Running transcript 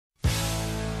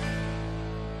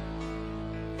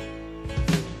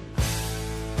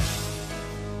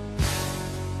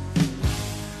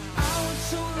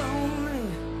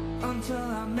until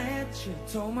I met you.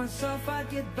 Told myself I'd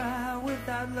get by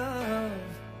without love.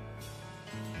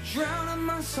 Drowning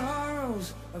my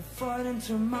sorrows, avoiding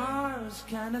tomorrows.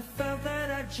 Kinda felt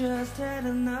that I just had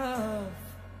enough.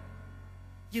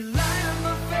 You lie on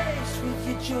my face with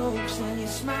your jokes and your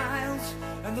smiles,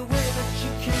 and the way that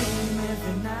you came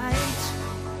every night.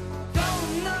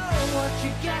 Don't know what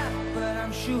you got, but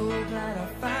I'm sure glad I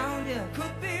found you.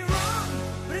 Could be wrong,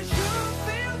 but it sure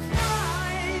feels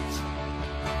right.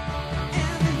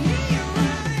 And here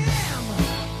I am,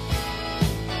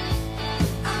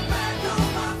 I'm back on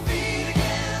my feet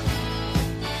again.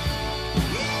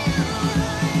 Here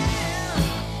I am,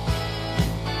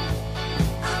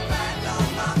 I'm back on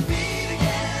my feet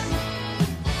again.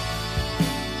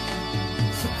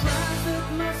 Surprised at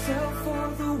myself for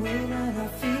the way that I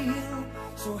feel.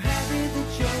 So